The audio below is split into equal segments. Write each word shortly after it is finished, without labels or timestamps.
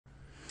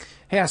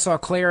Hey, I saw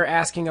Claire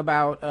asking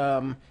about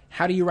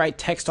how do you write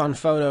text on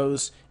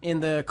photos in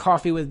the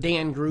Coffee with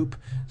Dan group.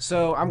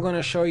 So I'm going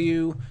to show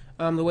you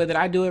the way that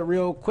I do it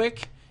real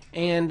quick,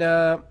 and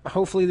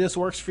hopefully this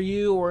works for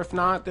you. Or if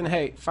not, then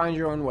hey, find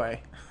your own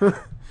way.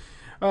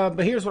 But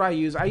here's what I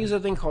use. I use a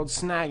thing called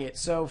Snagit.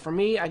 So for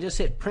me, I just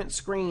hit print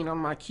screen on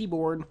my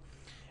keyboard,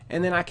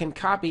 and then I can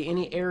copy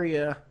any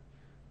area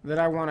that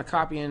I want to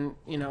copy and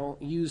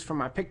use for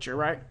my picture,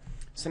 right?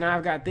 So now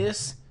I've got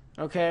this,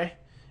 okay?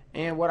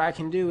 And what I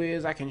can do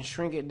is I can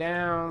shrink it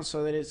down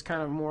so that it's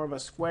kind of more of a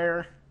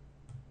square.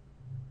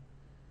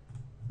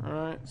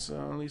 Alright, so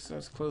at least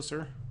that's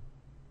closer.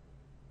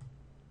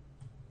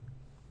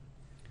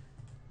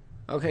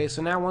 Okay,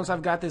 so now once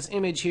I've got this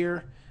image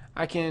here,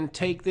 I can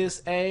take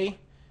this A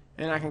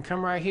and I can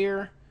come right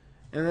here,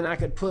 and then I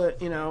could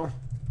put,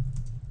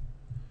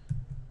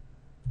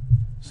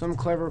 some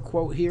clever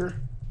quote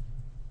here,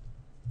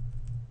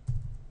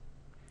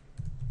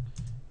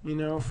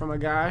 from a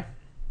guy.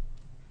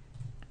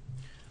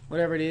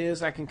 Whatever it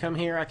is, I can come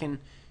here, I can,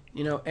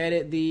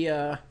 edit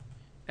the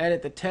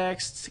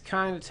text,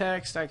 kind of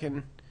text. I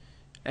can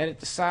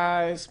edit the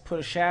size, put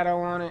a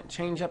shadow on it,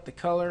 change up the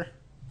color,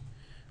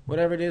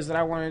 whatever it is that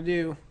I want to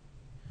do,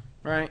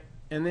 right?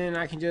 And then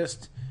I can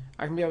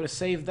be able to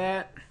save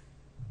that,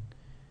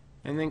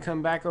 and then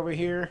come back over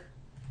here.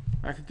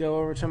 I could go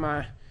over to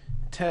my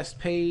test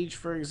page,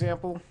 for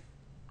example,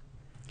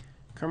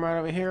 come right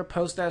over here,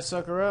 post that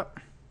sucker up.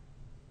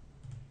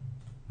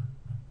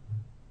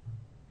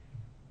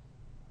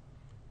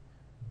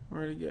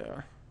 Where'd it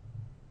go?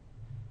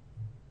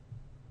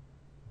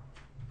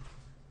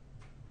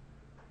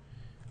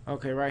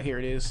 Okay, right here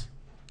it is.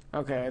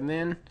 Okay, and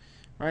then,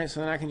 right,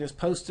 so then I can just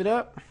post it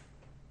up.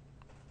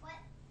 What?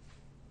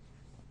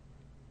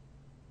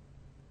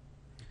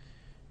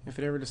 If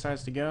it ever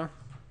decides to go.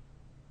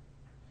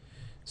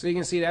 So you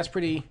can see that's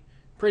pretty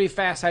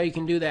fast how you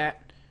can do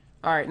that.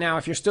 Alright, now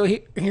if you're still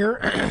here,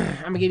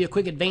 I'm going to give you a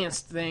quick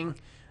advanced thing.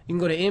 You can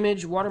go to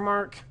Image,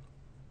 Watermark.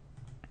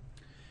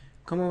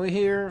 Come over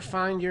here,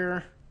 find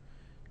your,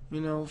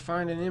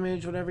 find an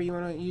image, whatever you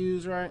want to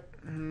use, right?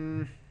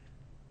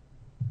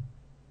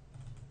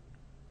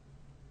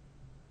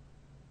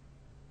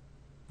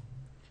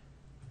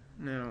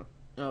 No.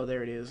 Oh,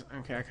 there it is.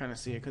 Okay, I kind of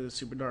see it because it's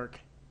super dark.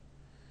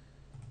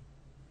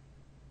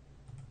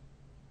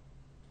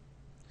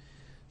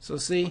 So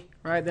see,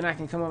 right, then I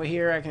can come over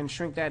here, I can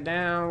shrink that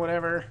down,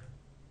 whatever.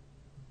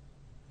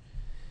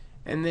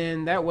 And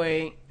then that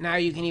way, now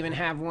you can even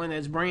have one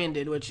that's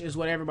branded, which is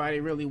what everybody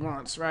really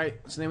wants, right?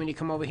 So then when you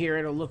come over here,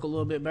 it'll look a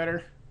little bit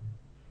better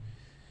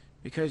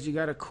because you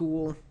got a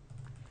cool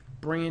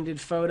branded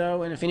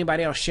photo. And if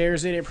anybody else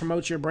shares it, it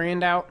promotes your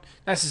brand out.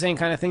 That's the same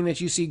kind of thing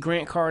that you see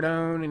Grant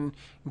Cardone and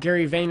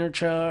Gary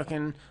Vaynerchuk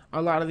and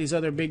a lot of these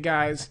other big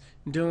guys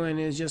doing,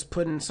 is just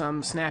putting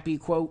some snappy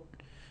quote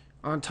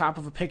on top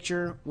of a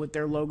picture with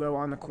their logo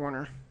on the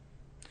corner.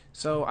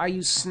 So I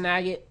use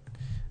Snagit.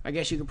 I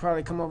guess you could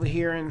probably come over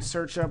here and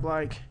search up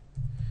like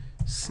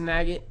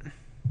Snagit.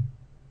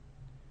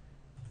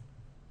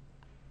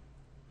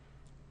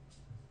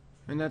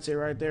 And that's it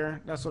right there.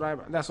 That's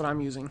what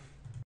I'm using.